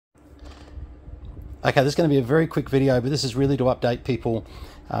Okay, this is going to be a very quick video, but this is really to update people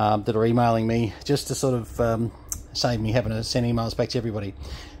that are emailing me, just to sort of save me having to send emails back to everybody.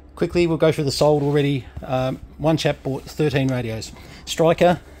 Quickly, we'll go through the sold already. One chap bought 13 radios.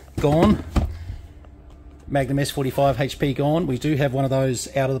 Striker, gone. Magnum S45 HP, gone. We do have one of those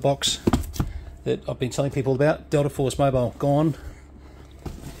out of the box that I've been telling people about. Delta Force Mobile, gone.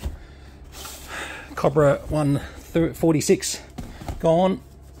 Cobra 146, gone.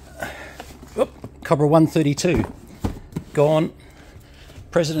 Oop. Cobra 132, gone.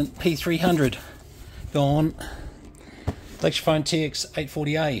 President P300, gone. Electrophone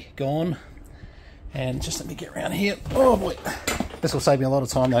TX840A, gone. And just let me get around here. Oh boy, this will save me a lot of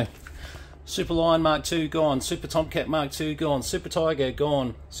time though. Super Lion Mark II, gone. Super Tomcat Mark II, gone. Super Tiger,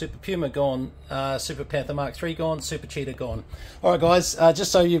 gone. Super Puma, gone. Super Panther Mark III, gone. Super Cheetah, gone. Alright guys,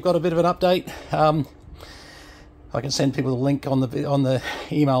 just so you've got a bit of an update, I can send people the link on the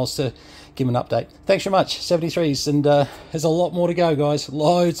emails to give them an update. Thanks very much, 73s, and there's a lot more to go, guys.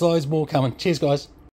 Loads more coming. Cheers, guys.